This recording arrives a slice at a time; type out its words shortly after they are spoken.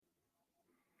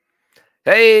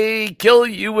Hey, kill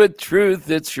you with truth.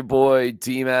 It's your boy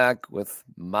T-Mac with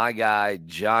my guy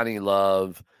Johnny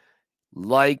Love.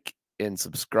 Like and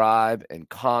subscribe and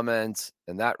comment,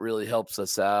 and that really helps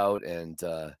us out. And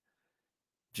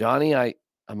Johnny,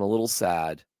 I'm a little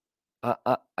sad.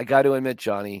 I got to admit,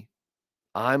 Johnny,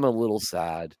 I'm a little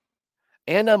sad,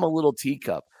 and I'm a little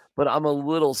teacup, but I'm a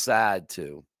little sad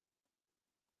too.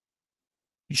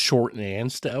 Short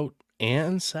and stout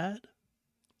and sad?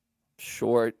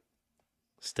 Short.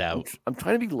 Stout. I'm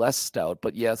trying to be less stout,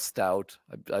 but yes, stout.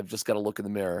 I've just got to look in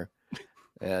the mirror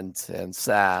and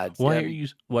sad. Why Yeah,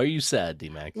 are you sad,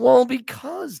 D-Mac? Well,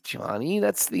 because, Johnny,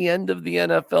 that's the end of the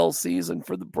NFL season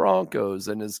for the Broncos.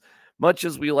 And as much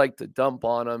as we like to dump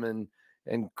on them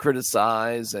and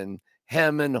criticize and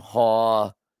hem and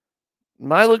haw,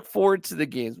 I look forward to the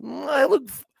games. I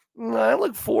look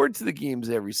forward to the games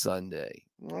every Sunday.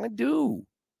 I do.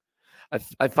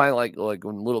 I find like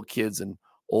when little kids in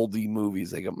oldie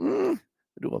movies, they go,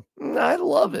 I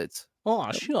love it. Oh,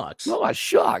 shucks. Oh,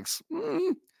 shucks.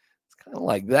 Kind of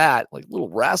like that, like Little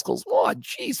Rascals. Oh,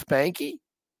 gee, Spanky.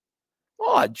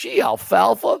 Oh, gee,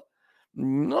 Alfalfa.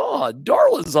 Oh,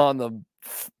 Darla's on the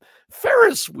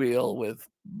Ferris wheel with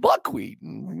buckwheat.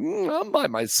 I'm by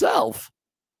myself.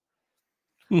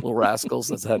 Little Rascals.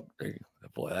 That's that.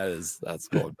 Boy, that's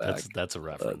going back. That's a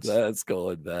reference. That's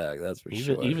going back. That's for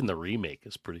sure. Even the remake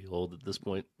is pretty old at this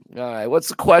point. All right, what's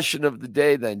the question of the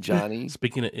day then, Johnny?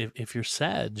 Speaking of, if you're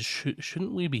sad,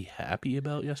 shouldn't we be happy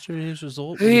about yesterday's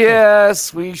result?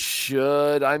 Yes, we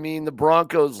should. I mean, the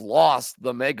Broncos lost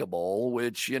the Mega Bowl,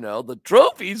 which, the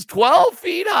trophy's 12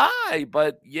 feet high.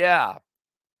 But yeah,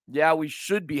 we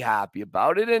should be happy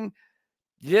about it. And,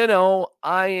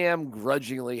 I am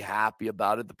grudgingly happy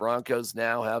about it. The Broncos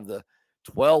now have the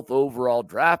 12th overall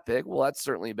draft pick. Well, that's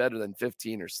certainly better than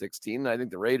 15 or 16. And I think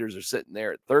the Raiders are sitting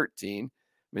there at 13. I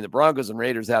mean, the Broncos and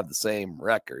Raiders have the same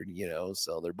record,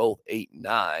 so they're both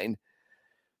 8-9.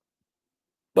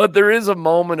 But there is a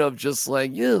moment of just like,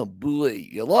 yeah, boy,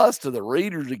 you lost to the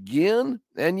Raiders again.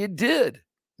 And you did.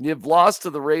 You've lost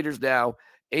to the Raiders now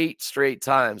 8 straight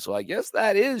times. So I guess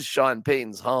that is Sean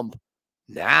Payton's hump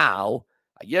now.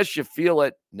 I guess you feel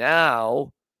it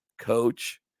now,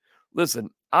 coach.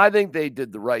 Listen, I think they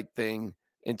did the right thing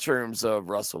in terms of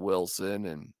Russell Wilson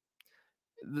and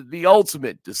the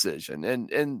ultimate decision.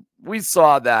 And we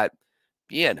saw that,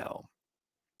 there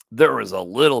was a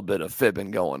little bit of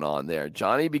fibbing going on there,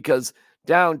 Johnny, because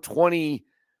down 27-7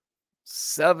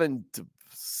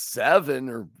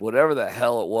 or whatever the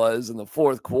hell it was in the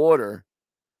fourth quarter.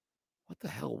 What the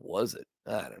hell was it?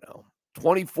 I don't know.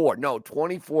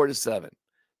 24-7.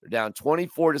 They're down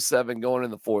 24-7 going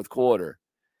in the fourth quarter.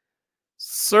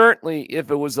 Certainly,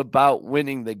 if it was about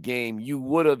winning the game, you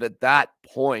would have at that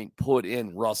point put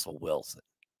in Russell Wilson.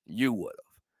 You would have.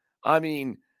 I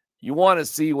mean, you want to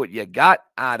see what you got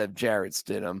out of Jarrett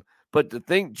Stidham, but to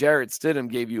think Jarrett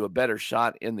Stidham gave you a better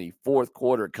shot in the fourth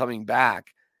quarter coming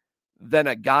back than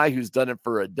a guy who's done it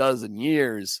for a dozen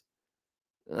years,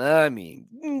 I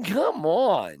mean, come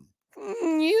on.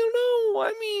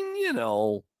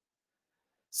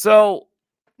 So,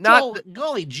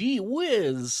 golly gee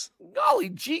whiz. Golly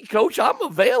gee, coach, I'm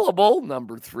available.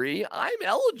 Number 3, I'm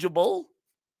eligible.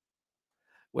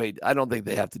 Wait, I don't think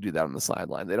they have to do that on the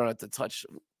sideline. They don't have to touch,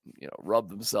 rub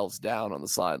themselves down on the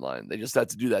sideline. They just have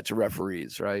to do that to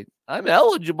referees, right? I'm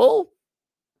eligible.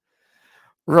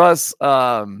 Russ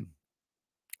was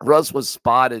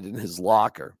spotted in his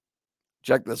locker.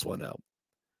 Check this one out.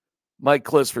 Mike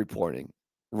Kliss reporting.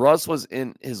 Russ was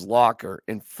in his locker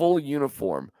in full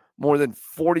uniform more than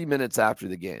 40 minutes after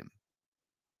the game.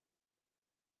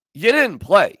 You didn't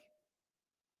play.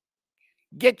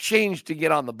 Get changed to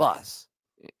get on the bus.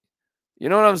 You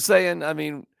know what I'm saying? I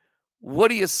mean,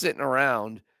 what are you sitting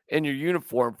around in your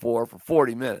uniform for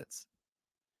 40 minutes?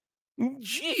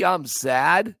 Gee, I'm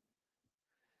sad.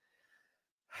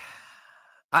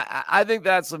 I think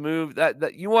that's a move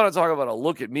that you want to talk about a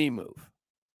look at me move.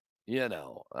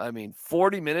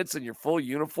 40 minutes in your full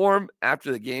uniform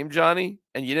after the game, Johnny,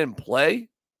 and you didn't play?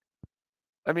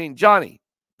 I mean, Johnny,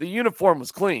 the uniform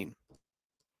was clean.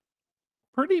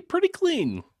 Pretty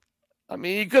clean. I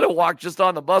mean, you could have walked just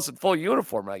on the bus in full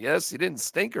uniform, I guess. You didn't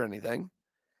stink or anything.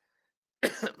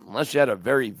 Unless you had a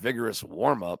very vigorous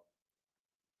warm-up.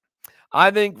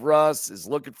 I think Russ is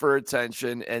looking for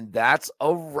attention, and that's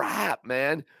a wrap,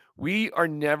 man. We are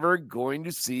never going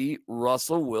to see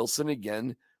Russell Wilson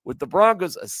again with the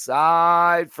Broncos,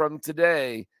 aside from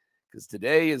today, because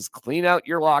today is clean out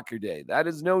your locker day. That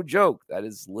is no joke. That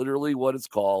is literally what it's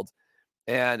called.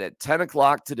 And at 10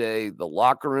 o'clock today, the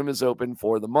locker room is open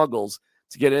for the Muggles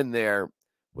to get in there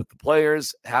with the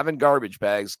players having garbage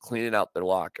bags cleaning out their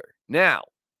locker. Now,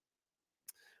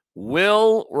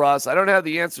 will Russ, I don't have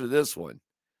the answer to this one.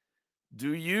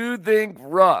 Do you think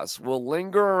Russ will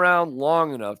linger around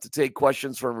long enough to take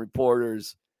questions from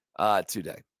reporters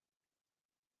today?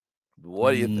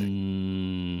 What do you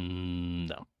think?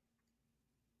 No.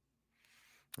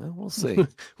 Well, we'll see.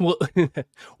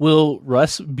 Will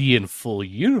Russ be in full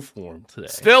uniform today?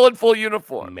 Still in full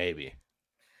uniform. Maybe.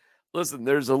 Listen,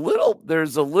 there's a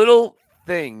little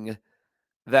thing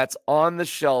that's on the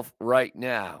shelf right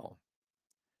now.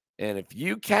 And if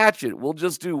you catch it, we'll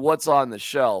just do what's on the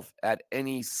shelf at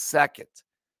any second.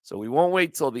 So we won't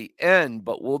wait till the end,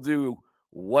 but we'll do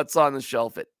what's on the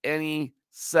shelf at any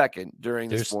second during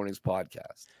this morning's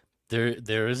podcast.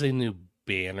 There is a new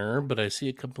banner, but I see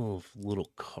a couple of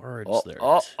little cards there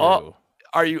too.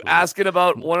 Are you asking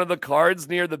about one of the cards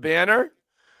near the banner?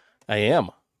 I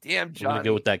am. Damn, Johnny. I'm gonna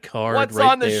go with that card. What's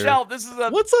right on the there. shelf? What's on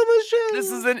the shelf?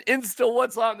 This is an Insta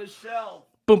What's on the Shelf.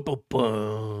 Boom, boom,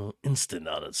 boom. Instant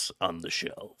on the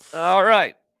shelf. All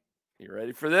right. You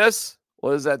ready for this?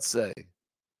 What does that say? I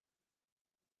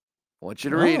want you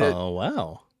to read it. Oh,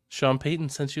 wow. Sean Payton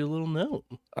sent you a little note.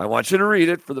 I want you to read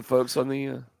it for the folks on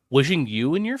the... Wishing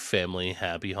you and your family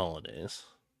happy holidays.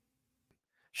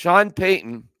 Sean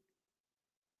Payton,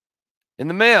 in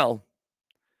the mail,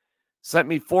 sent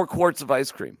me 4 quarts of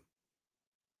ice cream.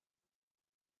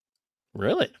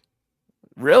 Really?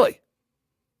 Really?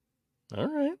 All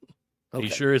right. Okay. Are you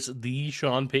sure it's the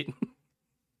Sean Payton?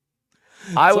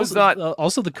 I was not.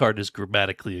 Also, the card is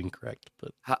grammatically incorrect.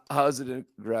 But how is it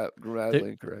grammatically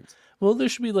incorrect? Well, there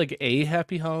should be like a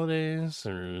happy holidays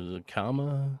or a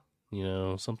comma,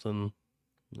 something.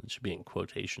 It should be in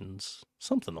quotations,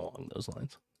 something along those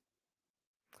lines.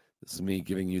 This is me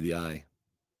giving you the eye.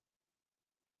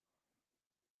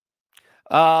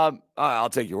 I'll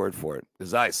take your word for it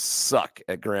because I suck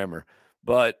at grammar.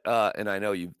 But and I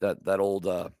know you that old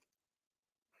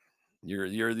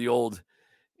you're the old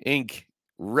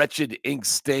wretched ink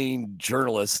stained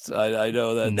journalist. I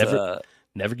know that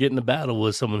never get in a battle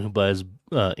with someone who buys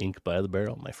ink by the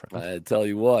barrel, my friend. I tell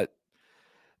you what.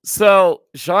 So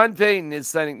Sean Payton is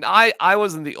sending. I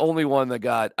wasn't the only one that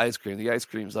got ice cream. The ice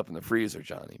cream's up in the freezer,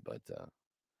 Johnny. But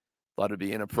thought it'd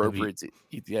be inappropriate to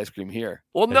eat the ice cream here.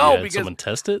 Well, no, because someone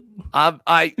test it.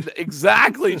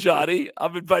 Exactly, Johnny.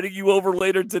 I'm inviting you over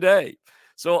later today.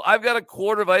 So I've got a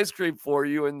quart of ice cream for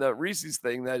you in the Reese's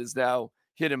thing that is now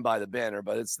hidden by the banner,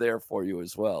 but it's there for you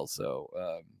as well. So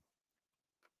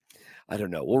I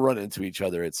don't know. We'll run into each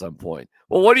other at some point.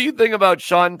 Well, what do you think about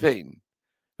Sean Payton,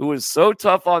 who was so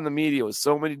tough on the media with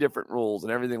so many different rules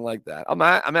and everything like that? I'm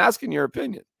asking your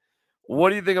opinion.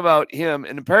 What do you think about him?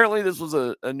 And apparently this was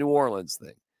a New Orleans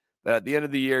thing, that at the end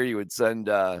of the year he would send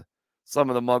some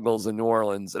of the Muggles in New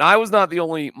Orleans. And I was not the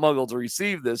only Muggle to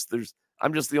receive this.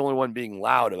 I'm just the only one being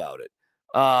loud about it.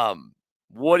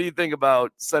 What do you think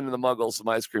about sending the Muggles some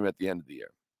ice cream at the end of the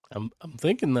year? I'm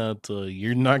thinking that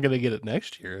you're not going to get it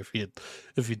next year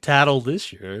if you tattle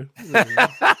this year.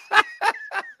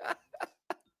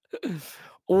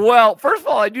 Well, first of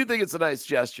all, I do think it's a nice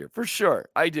gesture for sure.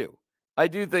 I do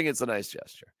think it's a nice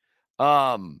gesture.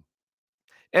 And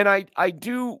I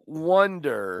do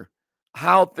wonder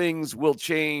how things will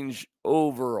change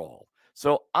overall.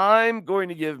 So I'm going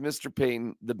to give Mr.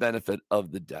 Payton the benefit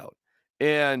of the doubt.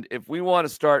 And if we want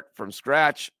to start from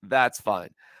scratch, that's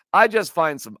fine. I just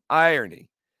find some irony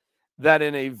that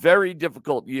in a very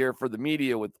difficult year for the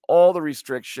media with all the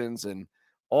restrictions and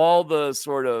all the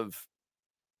sort of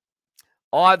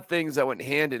odd things that went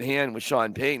hand in hand with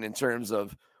Sean Payton in terms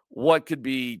of what could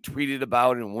be tweeted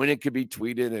about and when it could be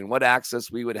tweeted and what access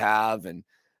we would have. And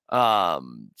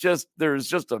there's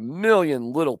just a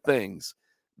million little things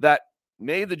that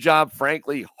made the job,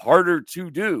 frankly, harder to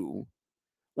do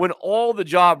when all the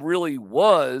job really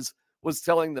was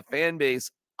telling the fan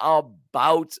base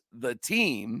about the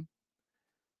team,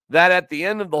 that at the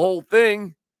end of the whole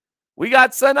thing, we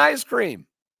got sent ice cream.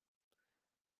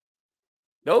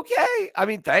 Okay. I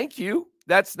mean, thank you.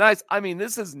 That's nice. I mean,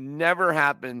 this has never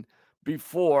happened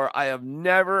before. I have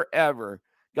never, ever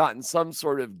gotten some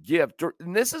sort of gift.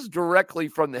 And this is directly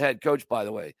from the head coach, by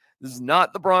the way. This is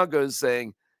not the Broncos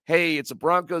saying, hey, it's a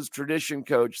Broncos tradition,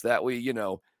 coach, that we,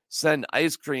 send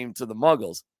ice cream to the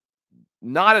Muggles.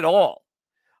 Not at all.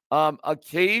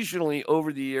 Occasionally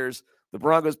over the years, the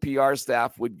Broncos PR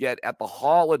staff would get at the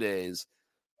holidays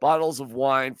bottles of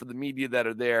wine for the media that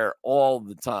are there all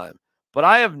the time. But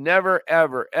I have never,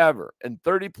 ever, ever in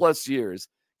 30 plus years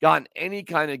gotten any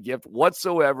kind of gift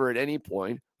whatsoever at any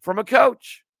point from a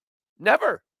coach.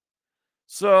 Never.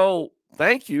 So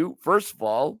thank you. First of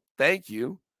all, thank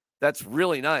you. That's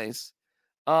really nice.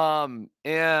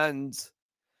 And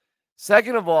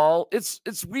second of all,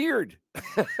 it's weird.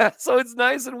 So it's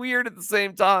nice and weird at the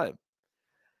same time.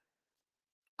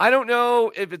 I don't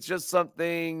know if it's just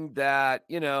something that,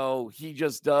 he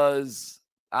just does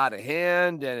out of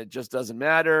hand and it just doesn't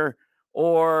matter,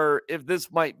 or if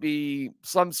this might be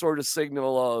some sort of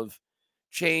signal of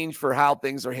change for how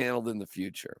things are handled in the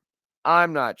future.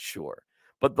 I'm not sure.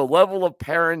 But the level of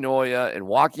paranoia and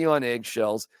walking on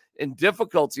eggshells and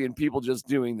difficulty in people just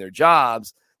doing their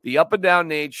jobs, the up and down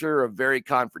nature of very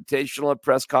confrontational at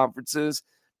press conferences,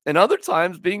 and other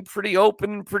times being pretty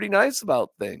open and pretty nice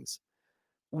about things.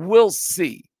 We'll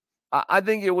see. I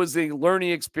think it was a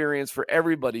learning experience for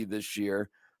everybody this year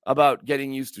about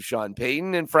getting used to Sean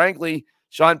Payton. And frankly,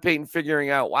 Sean Payton figuring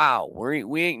out, wow,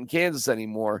 we ain't in Kansas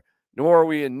anymore, nor are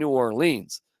we in New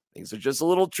Orleans. Things are just a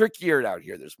little trickier out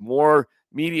here. There's more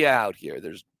media out here.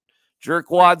 There's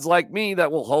jerkwads like me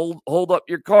that will hold up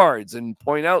your cards and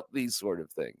point out these sort of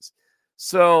things.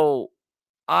 So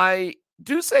I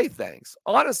do say thanks,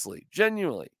 honestly,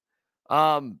 genuinely.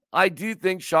 I do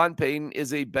think Sean Payton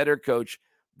is a better coach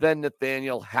than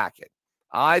Nathaniel Hackett.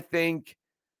 I think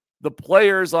the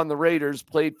players on the Raiders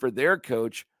played for their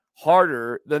coach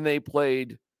harder than they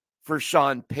played for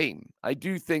Sean Payton. I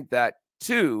do think that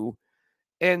too.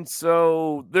 And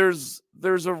so there's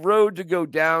a road to go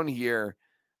down here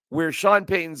where Sean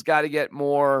Payton's got to get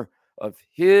more of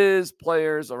his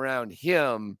players around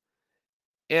him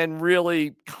and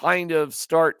really kind of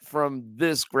start from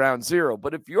this ground zero.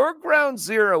 But if your ground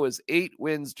zero is 8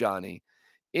 wins, Johnny,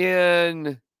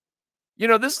 this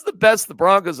is the best the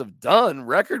Broncos have done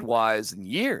record-wise in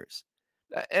years.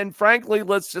 And frankly,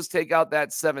 let's just take out that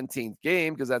 17th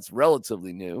game because that's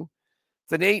relatively new.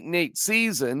 It's an 8-8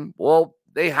 season. Well,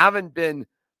 they haven't been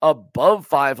above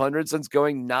 500 since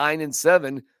going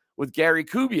 9-7 with Gary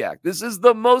Kubiak. This is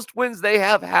the most wins they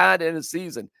have had in a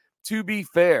season, to be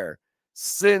fair,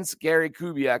 since Gary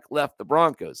Kubiak left the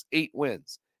Broncos. 8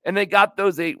 wins. And they got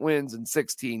those 8 wins in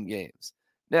 16 games.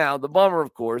 Now, the bummer,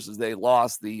 of course, is they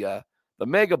lost the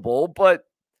Mega Bowl, but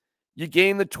you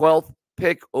gained the 12th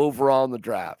pick overall in the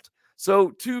draft.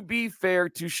 So to be fair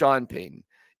to Sean Payton,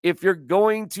 if you're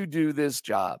going to do this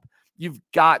job, you've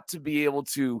got to be able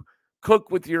to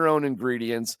cook with your own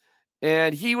ingredients.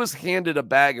 And he was handed a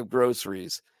bag of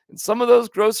groceries. And some of those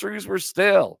groceries were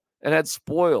stale and had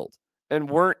spoiled and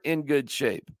weren't in good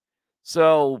shape.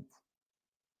 So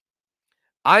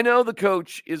I know the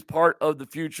coach is part of the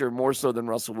future more so than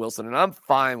Russell Wilson, and I'm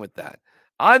fine with that.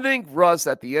 I think Russ,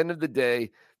 at the end of the day,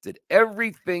 did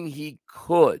everything he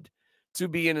could to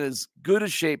be in as good a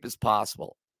shape as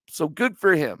possible. So good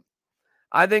for him.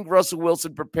 I think Russell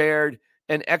Wilson prepared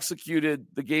and executed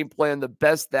the game plan the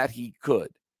best that he could.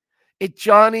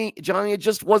 Johnny, it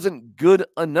just wasn't good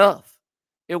enough.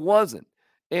 It wasn't.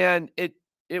 And it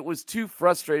was too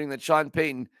frustrating that Sean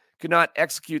Payton could not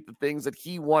execute the things that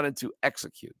he wanted to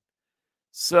execute.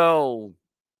 So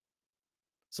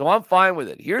I'm fine with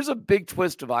it. Here's a big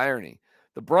twist of irony.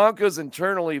 The Broncos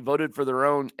internally voted for their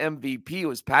own MVP. It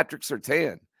was Patrick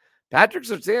Surtain. Patrick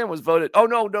Surtain was voted. Oh,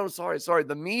 no, sorry.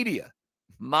 The media.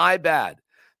 My bad.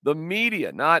 The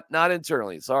media, not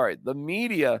internally. Sorry. The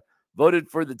media voted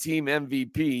for the team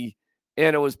MVP,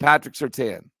 and it was Patrick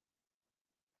Surtain.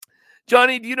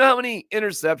 Johnny, do you know how many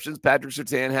interceptions Patrick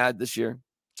Surtain had this year?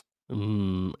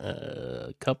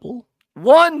 A couple.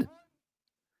 1.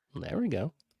 There we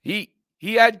go. He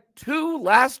had 2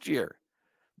 last year.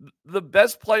 The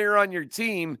best player on your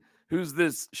team, who's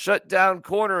this shutdown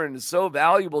corner and is so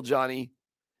valuable, Johnny,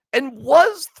 and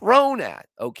was thrown at,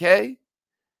 okay,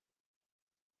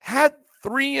 had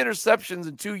 3 interceptions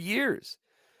in 2 years.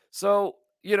 So,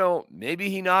 maybe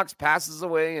he knocks passes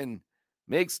away and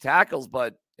makes tackles,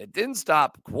 but it didn't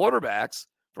stop quarterbacks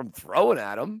from throwing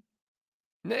at him.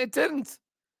 It didn't.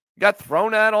 He got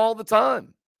thrown at all the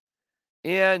time.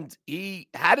 And he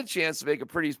had a chance to make a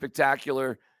pretty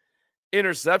spectacular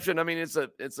interception. I mean, it's an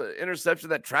interception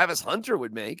that Travis Hunter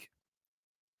would make.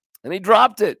 And he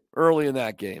dropped it early in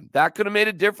that game. That could have made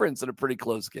a difference in a pretty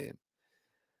close game.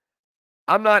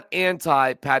 I'm not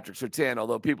anti-Patrick Surtain,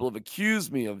 although people have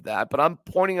accused me of that, but I'm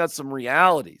pointing out some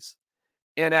realities.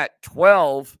 And at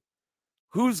 12,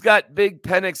 who's got big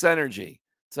Penix energy?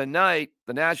 Tonight,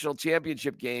 the national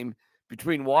championship game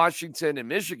between Washington and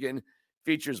Michigan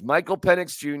features Michael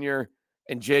Penix Jr.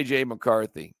 and J.J.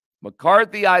 McCarthy.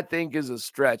 McCarthy, I think, is a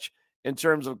stretch in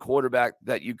terms of quarterback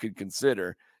that you could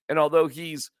consider. And although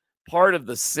he's part of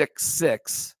the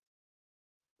 6'6",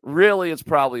 really it's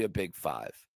probably a big 5.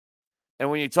 And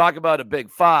when you talk about a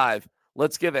big 5,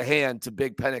 let's give a hand to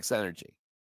big Penix energy.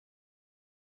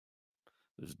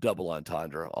 There's double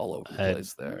entendre all over the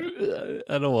place there.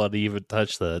 I don't want to even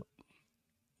touch that.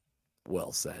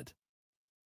 Well said.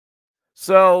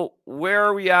 So where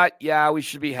are we at? Yeah, we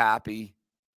should be happy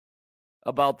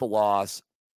about the loss.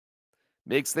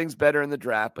 Makes things better in the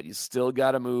draft, but you still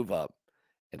got to move up.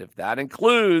 And if that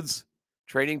includes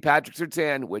trading Patrick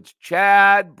Surtain, which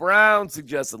Chad Brown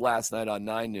suggested last night on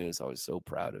 9 News, I was so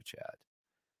proud of Chad.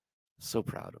 So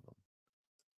proud of him.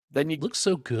 Then you looks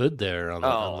so good there on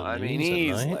the news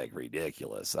he's at night. like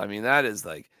ridiculous. I mean, that is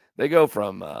like they go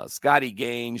from Scotty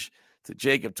Gange to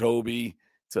Jacob Toby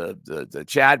to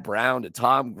Chad Brown to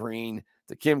Tom Green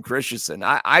to Kim Christensen.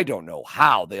 I don't know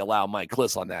how they allow Mike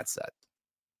Kliss on that set.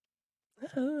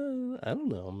 I don't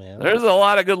know, man. There's a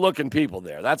lot of good-looking people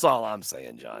there. That's all I'm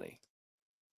saying, Johnny.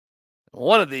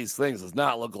 One of these things does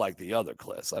not look like the other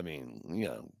Kliss. I mean,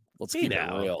 let's keep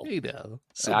it real.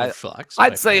 Silver Fox.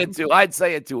 I'd say it too. I'd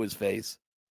say it to his face.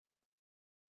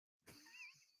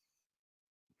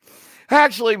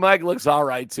 Actually, Mike looks all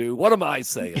right too. What am I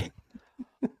saying?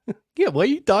 Yeah, why are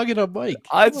you dogging on Mike?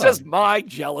 It's just my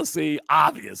jealousy,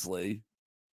 obviously.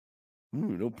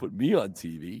 Don't put me on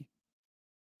TV.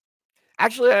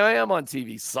 Actually, I am on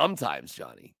TV sometimes,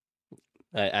 Johnny.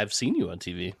 I've seen you on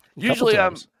TV. Usually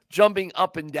I'm jumping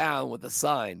up and down with a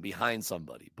sign behind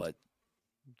somebody, but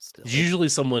still. Usually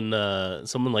someone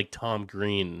like Tom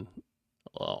Green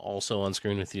also on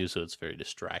screen with you, so it's very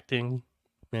distracting,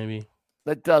 maybe.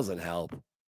 That doesn't help.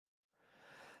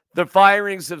 The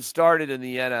firings have started in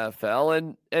the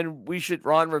NFL, and we should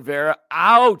Ron Rivera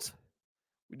out.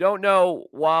 We don't know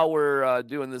while we're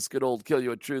doing this good old kill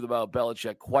you with truth about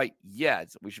Belichick quite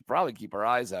yet. We should probably keep our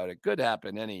eyes out. It could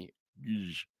happen any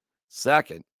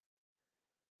second.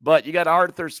 But you got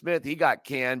Arthur Smith. He got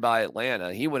canned by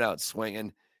Atlanta. He went out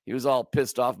swinging. He was all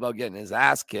pissed off about getting his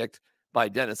ass kicked by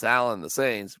Dennis Allen and the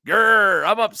Saints. Grr,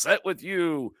 I'm upset with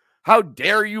you. How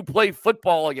dare you play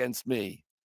football against me?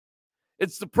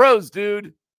 It's the pros,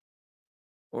 dude.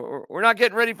 We're not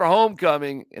getting ready for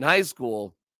homecoming in high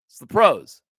school. It's the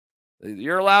pros.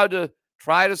 You're allowed to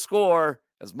try to score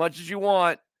as much as you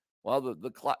want. Well,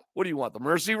 the clock. What do you want? The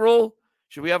mercy rule?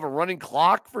 Should we have a running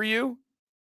clock for you?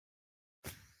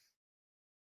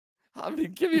 I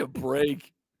mean, give me a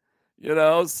break.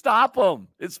 Stop them.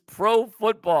 It's pro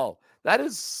football. That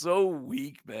is so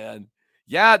weak, man.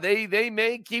 Yeah, they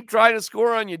may keep trying to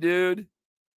score on you, dude.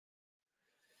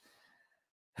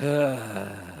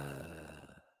 The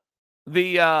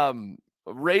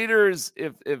Raiders,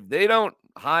 if they don't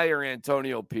hire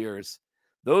Antonio Pierce,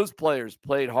 those players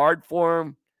played hard for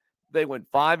him. They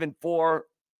went 5-4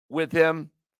 with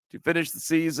him to finish the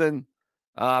season.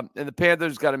 And the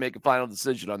Panthers got to make a final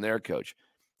decision on their coach.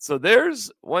 So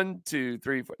there's 1, 2,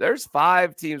 3, 4. There's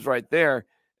 5 teams right there.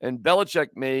 And Belichick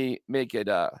may make it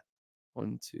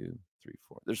 1, 2, 3,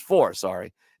 4. There's 4,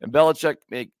 sorry. And Belichick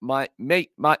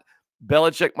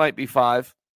Belichick might be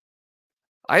 5.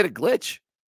 I had a glitch.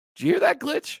 Did you hear that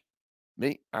glitch?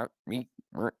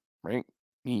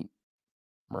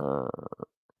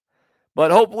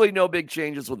 But hopefully no big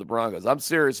changes with the Broncos. I'm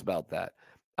serious about that.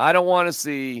 I don't want to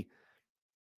see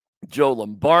Joe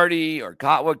Lombardi or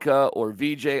Kotwicka or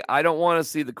VJ. I don't want to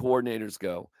see the coordinators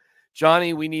go.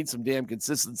 Johnny, we need some damn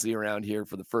consistency around here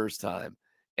for the first time.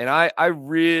 And I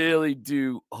really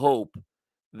do hope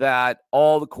that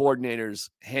all the coordinators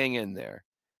hang in there.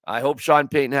 I hope Sean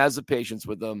Payton has the patience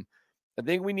with them. I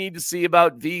think we need to see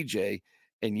about VJ.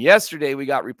 And yesterday we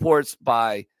got reports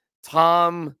by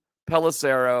Tom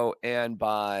Pelissero and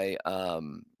by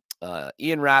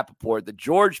Ian Rappaport that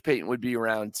George Payton would be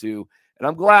around too. And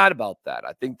I'm glad about that.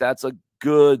 I think that's a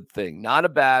good thing, not a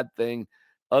bad thing,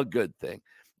 a good thing.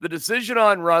 The decision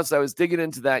on Russ, I was digging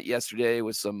into that yesterday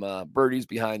with some birdies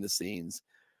behind the scenes.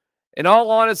 In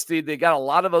all honesty, they got a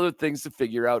lot of other things to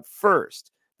figure out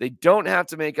first. They don't have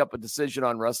to make up a decision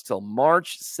on Russ till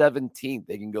March 17th.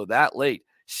 They can go that late.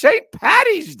 St.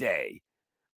 Patty's Day.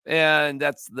 And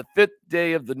that's the 5th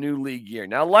day of the new league year.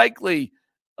 Now, likely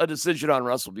a decision on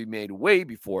Russ will be made way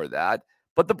before that.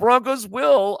 But the Broncos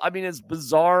will, as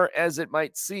bizarre as it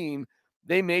might seem,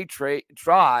 they may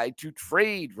try to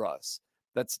trade Russ.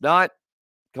 That's not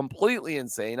completely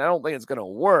insane. I don't think it's going to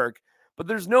work. But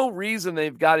there's no reason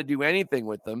they've got to do anything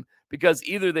with them because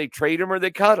either they trade him or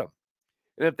they cut him.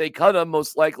 And if they cut him,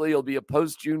 most likely it'll be a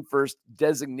post-June 1st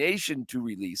designation to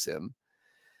release him.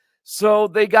 So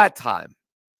they got time.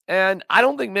 And I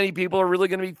don't think many people are really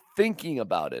going to be thinking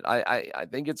about it. I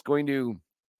think it's going to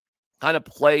kind of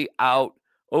play out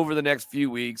over the next few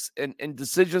weeks. And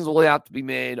decisions will have to be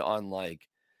made on like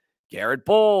Garrett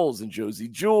Bowles and Josie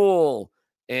Jewell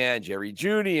and Jerry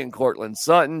Jeudy and Cortland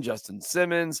Sutton, Justin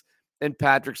Simmons, and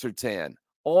Patrick Surtain.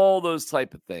 All those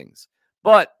type of things.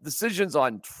 But decisions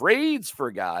on trades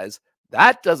for guys,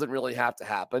 that doesn't really have to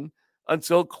happen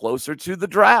until closer to the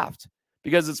draft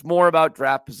because it's more about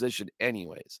draft position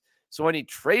anyways. So any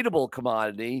tradable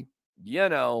commodity,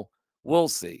 we'll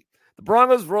see. The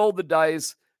Broncos rolled the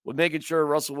dice with making sure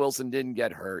Russell Wilson didn't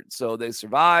get hurt. So they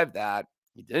survived that.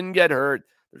 He didn't get hurt.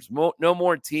 There's no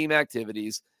more team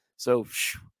activities. So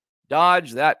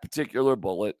dodge that particular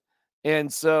bullet.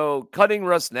 And so cutting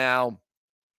Russ now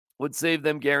would save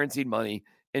them guaranteed money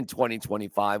in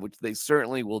 2025, which they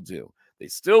certainly will do. They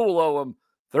still will owe him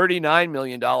 $39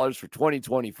 million for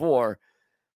 2024,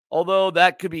 although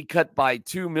that could be cut by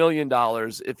 $2 million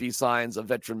if he signs a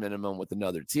veteran minimum with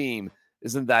another team.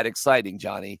 Isn't that exciting,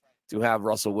 Johnny, to have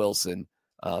Russell Wilson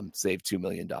save $2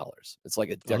 million? It's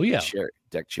like a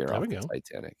deck chair off the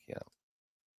Titanic. Yeah.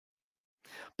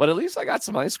 But at least I got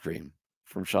some ice cream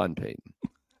from Sean Payton.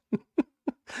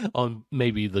 On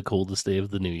maybe the coldest day of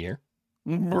the new year.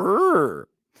 Brr.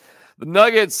 The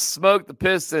Nuggets smoked the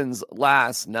Pistons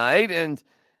last night, and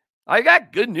I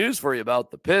got good news for you about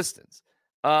the Pistons.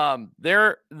 The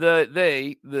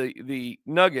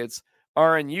Nuggets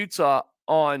are in Utah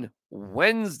on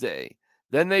Wednesday.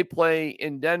 Then they play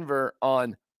in Denver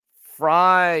on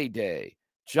Friday.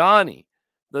 Johnny,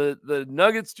 the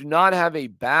Nuggets do not have a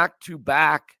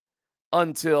back-to-back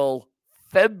until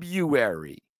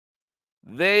February.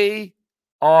 They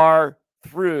are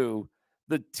through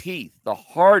the teeth, the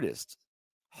hardest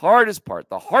part,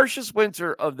 the harshest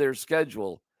winter of their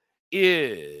schedule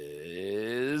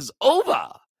is over.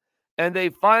 And they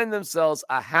find themselves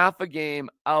a half a game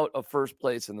out of first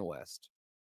place in the West.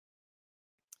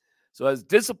 So as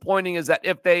disappointing as that,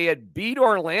 if they had beat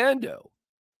Orlando,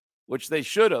 which they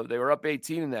should have, they were up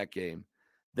 18 in that game,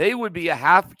 they would be a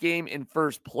half game in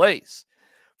first place.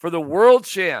 For the world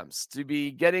champs to be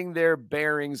getting their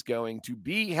bearings going, to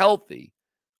be healthy,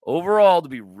 overall to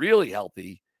be really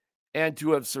healthy, and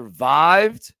to have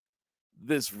survived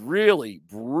this really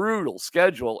brutal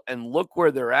schedule and look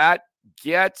where they're at,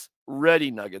 get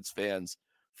ready, Nuggets fans,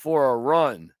 for a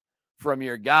run from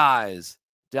your guys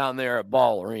down there at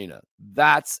Ball Arena.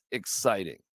 That's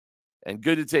exciting and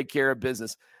good to take care of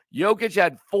business. Jokic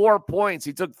had 4 points.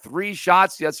 He took 3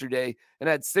 shots yesterday and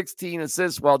had 16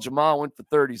 assists while Jamal went for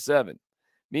 37.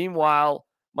 Meanwhile,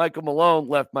 Michael Malone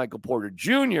left Michael Porter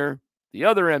Jr., the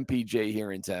other MPJ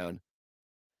here in town.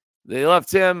 They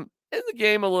left him in the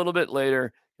game a little bit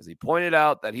later because he pointed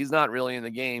out that he's not really in the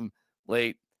game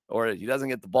late, or he doesn't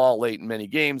get the ball late in many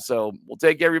games. So we'll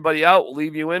take everybody out. We'll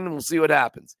leave you in and we'll see what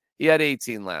happens. He had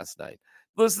 18 last night.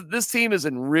 Listen, this team is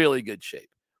in really good shape.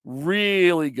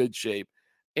 Really good shape.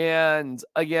 And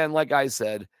again, like I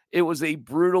said, it was a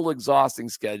brutal, exhausting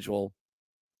schedule.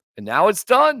 And now it's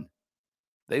done.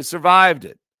 They survived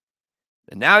it.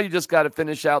 And now you just got to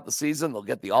finish out the season. They'll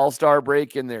get the All-Star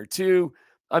break in there too.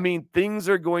 I mean, things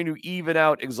are going to even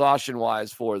out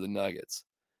exhaustion-wise for the Nuggets.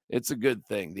 It's a good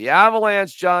thing. The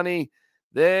Avalanche, Johnny,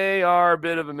 they are a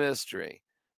bit of a mystery.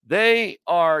 They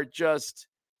are just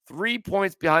 3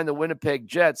 points behind the Winnipeg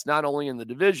Jets, not only in the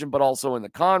division, but also in the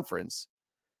conference.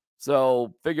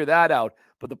 So figure that out.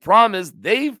 But the problem is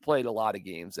they've played a lot of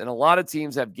games, and a lot of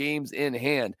teams have games in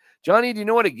hand. Johnny, do you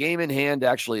know what a game in hand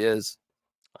actually is?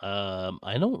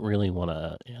 I don't really want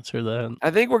to answer that.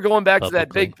 I think we're going back to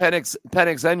that big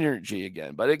Penix energy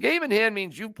again. But a game in hand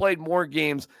means you've played more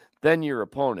games than your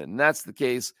opponent. And that's the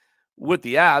case with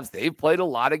the Avs. They've played a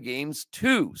lot of games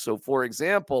too. So, for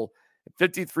example, at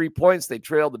 53 points, they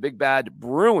trailed the big bad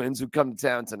Bruins, who come to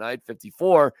town tonight,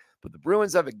 54. But the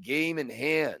Bruins have a game in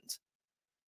hand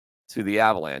to the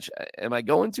Avalanche. Am I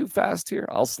going too fast here?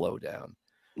 I'll slow down.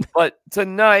 But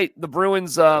tonight, the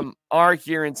Bruins are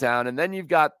here in town. And then you've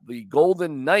got the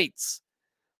Golden Knights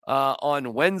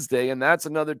on Wednesday. And that's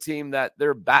another team that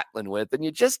they're battling with. And you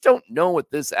just don't know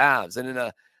what this Avs. And in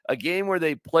a game where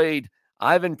they played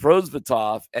Ivan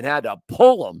Prosvetov and had to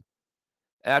pull him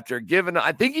after giving,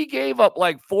 I think he gave up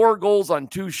like 4 goals on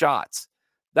 2 shots.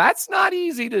 That's not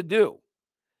easy to do.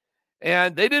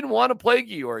 And they didn't want to play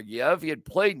Georgiev. He had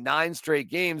played 9 straight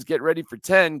games. Get ready for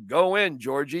 10. Go in,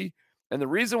 Georgie. And the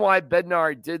reason why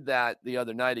Bednar did that the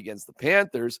other night against the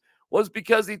Panthers was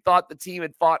because he thought the team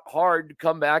had fought hard to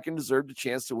come back and deserved a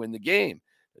chance to win the game.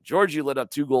 Georgie lit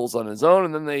up 2 goals on his own,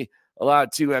 and then they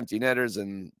allowed 2 empty netters,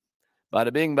 and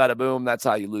bada bing, bada boom, that's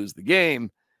how you lose the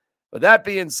game. But that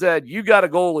being said, you got a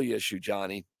goalie issue,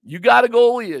 Johnny. You got a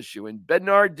goalie issue, and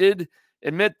Bednar did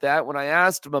admit that when I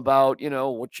asked him about,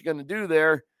 what you going to do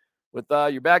there with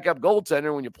your backup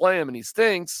goaltender when you play him and he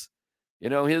stinks.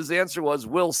 His answer was,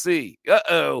 we'll see.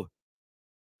 Uh-oh,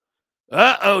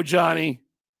 Johnny.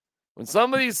 When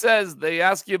somebody says, they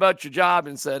ask you about your job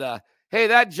and said, hey,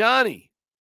 that Johnny,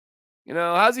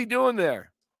 How's he doing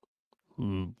there?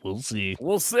 We'll see.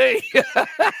 We'll see.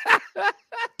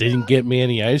 Didn't get me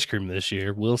any ice cream this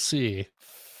year. We'll see.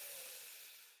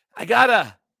 I got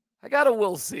a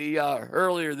we'll see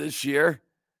earlier this year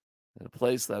at a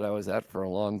place that I was at for a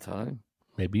long time.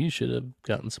 Maybe you should have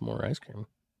gotten some more ice cream.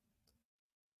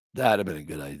 That'd have been a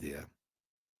good idea.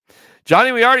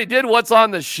 Johnny, we already did what's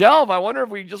on the shelf. I wonder if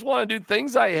we just want to do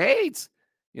things I hate.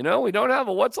 We don't have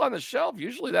a what's on the shelf.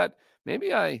 Usually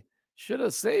maybe I should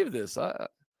have saved this. But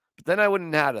then I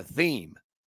wouldn't have had a theme.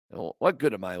 What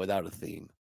good am I without a theme?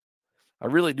 I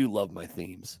really do love my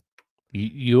themes.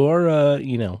 You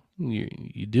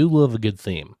do love a good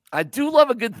theme. I do love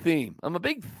a good theme. I'm a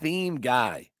big theme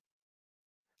guy.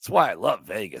 That's why I love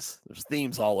Vegas. There's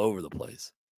themes all over the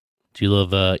place. Do you love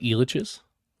Elitch's?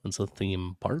 That's a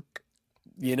theme park.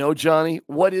 Johnny,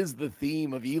 what is the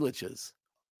theme of Elitch's?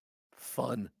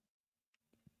 Fun.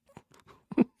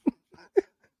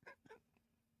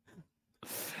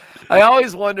 I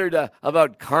always wondered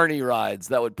about carny rides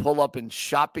that would pull up in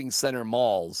shopping center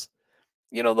malls.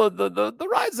 The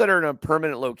rides that are in a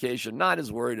permanent location, not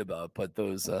as worried about, but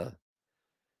those,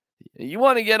 you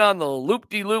want to get on the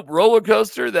loop-de-loop roller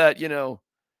coaster that,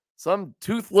 some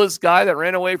toothless guy that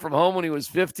ran away from home when he was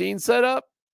 15 set up?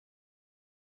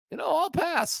 I'll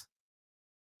pass.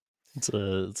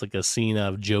 It's like a scene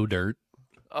of Joe Dirt.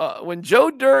 When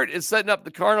Joe Dirt is setting up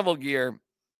the carnival gear,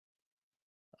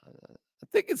 I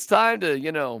think it's time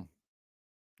to,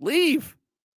 leave.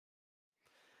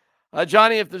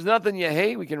 Johnny, if there's nothing you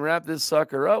hate, we can wrap this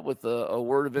sucker up with a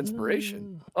word of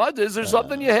inspiration. Is there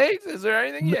something you hate? Is there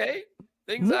anything you hate?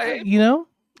 Things I hate?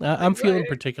 I'm feeling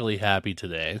particularly happy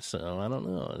today, so I don't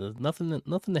know. There's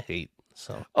nothing to hate.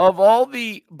 So,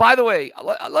 by the way,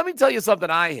 let me tell you something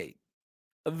I hate.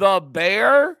 The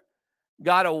Bear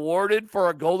got awarded for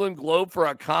a Golden Globe for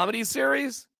a comedy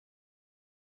series.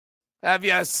 Have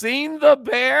you seen The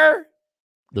Bear?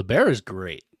 The Bear is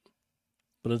great,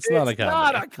 but it's not a comedy.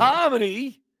 Not a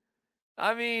comedy.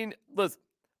 I mean, listen,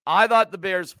 I thought The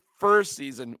Bear's first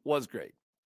season was great.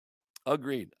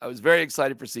 Agreed. I was very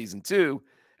excited for season 2.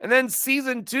 And then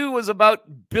season 2 was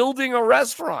about building a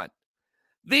restaurant.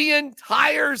 The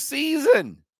entire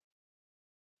season.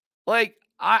 Like,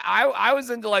 I was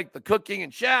into like the cooking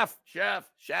and chef. Yes,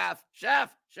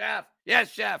 chef.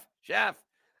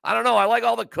 I don't know. I like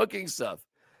all the cooking stuff.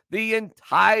 The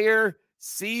entire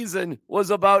season was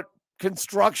about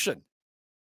construction.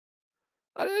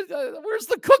 Where's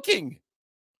the cooking?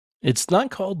 It's not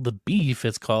called The Beef.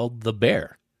 It's called The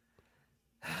Bear.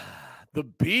 The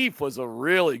Beef was a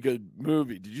really good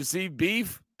movie. Did you see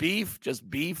Beef? Just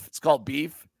Beef. It's called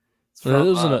Beef.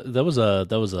 That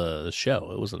was a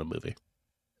show. It wasn't a movie.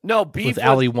 No, Beef with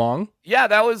Ali Wong. Yeah,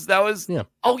 that was. Yeah.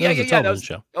 Oh yeah.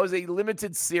 Show. That was a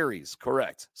limited series.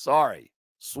 Correct. Sorry.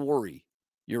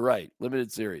 You're right.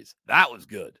 Limited series. That was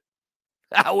good.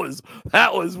 That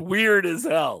was weird as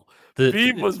hell.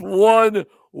 Beef was one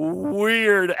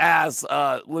weird ass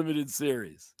limited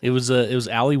series. It was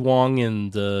Ali Wong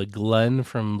and Glenn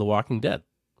from The Walking Dead.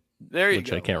 There you go.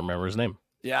 Which I can't remember his name.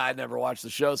 Yeah, I never watched the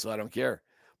show, so I don't care.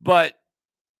 But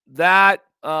that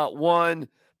one,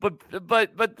 but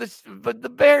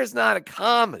the Bear's not a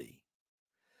comedy.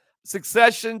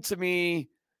 Succession, to me,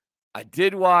 I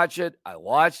did watch it. I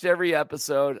watched every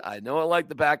episode. I know it like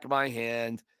the back of my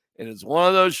hand. And it's one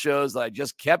of those shows that I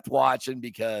just kept watching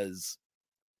because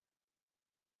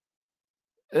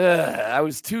I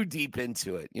was too deep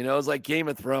into it. It was like Game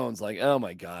of Thrones. Like, oh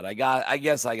my God, I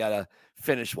guess I gotta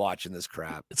finish watching this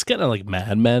crap. It's kind of like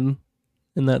Mad Men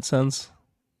in that sense.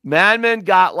 Mad Men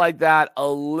got like that a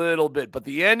little bit, but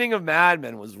the ending of Mad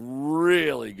Men was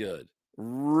really good.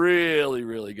 Really,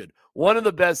 really good. One of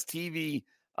the best TV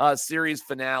series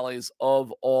finales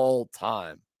of all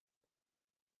time.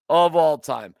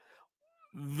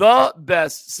 The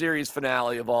best series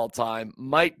finale of all time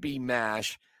might be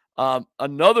MASH.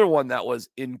 Another one that was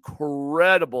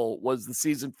incredible was the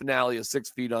season finale of 6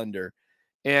 Feet Under.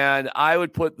 And I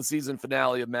would put the season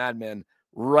finale of Mad Men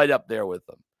right up there with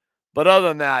them. But other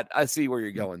than that, I see where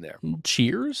you're going there.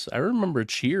 Cheers? I remember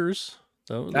Cheers.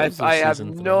 I have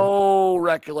no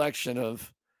recollection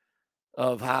of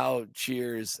how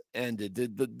Cheers ended.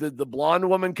 Did the blonde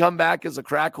woman come back as a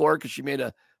crack whore because she made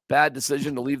a bad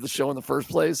decision to leave the show in the first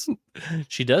place?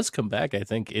 She does come back, I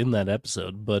think, in that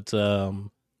episode. But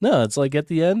no, it's like at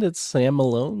the end, it's Sam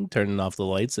Malone turning off the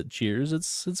lights at Cheers.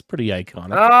 It's pretty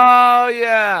iconic. Oh,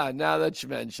 yeah. Now that you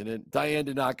mention it, Diane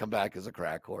did not come back as a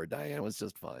crack whore. Diane was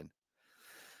just fine.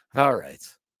 All right.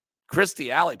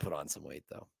 Christy Alley put on some weight,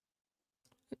 though.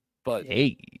 But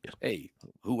hey,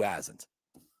 who hasn't?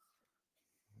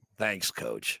 Thanks,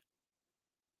 Coach.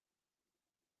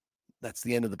 That's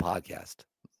the end of the podcast.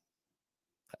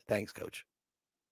 Thanks, Coach.